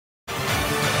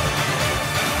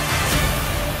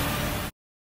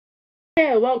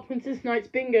Here, welcome to tonight's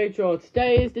bingo draw.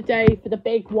 Today is the day for the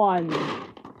big one.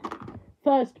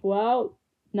 First ball out,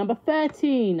 number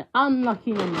 13,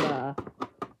 unlucky number.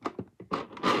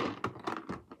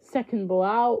 Second ball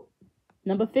out,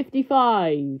 number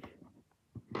 55.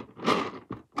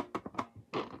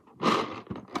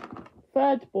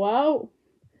 Third ball out,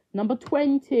 number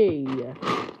 20.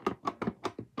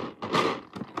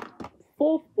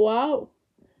 Fourth ball out,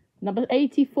 number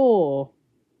 84.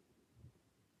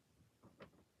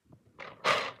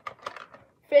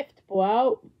 Fifth ball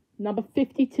out, number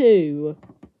 52.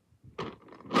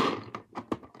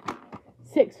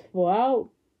 Sixth ball out,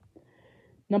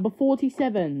 number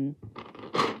 47.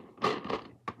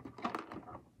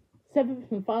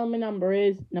 Seventh and final number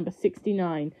is number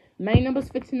 69. Main numbers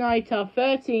for tonight are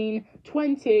 13,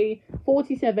 20,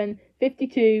 47,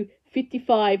 52,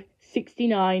 55,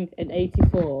 69 and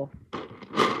 84.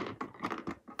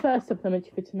 First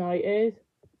supplementary for tonight is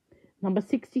number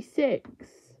 66.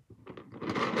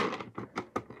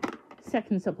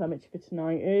 Second supplementary for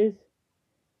tonight is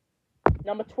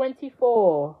number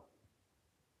 24.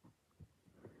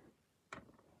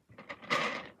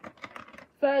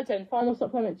 Third and final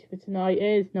supplementary for tonight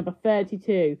is number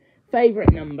 32.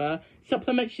 Favourite number.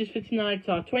 Supplementaries for tonight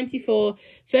are 24,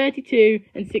 32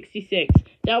 and 66.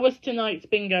 That was tonight's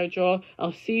bingo draw.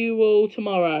 I'll see you all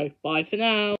tomorrow. Bye for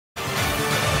now.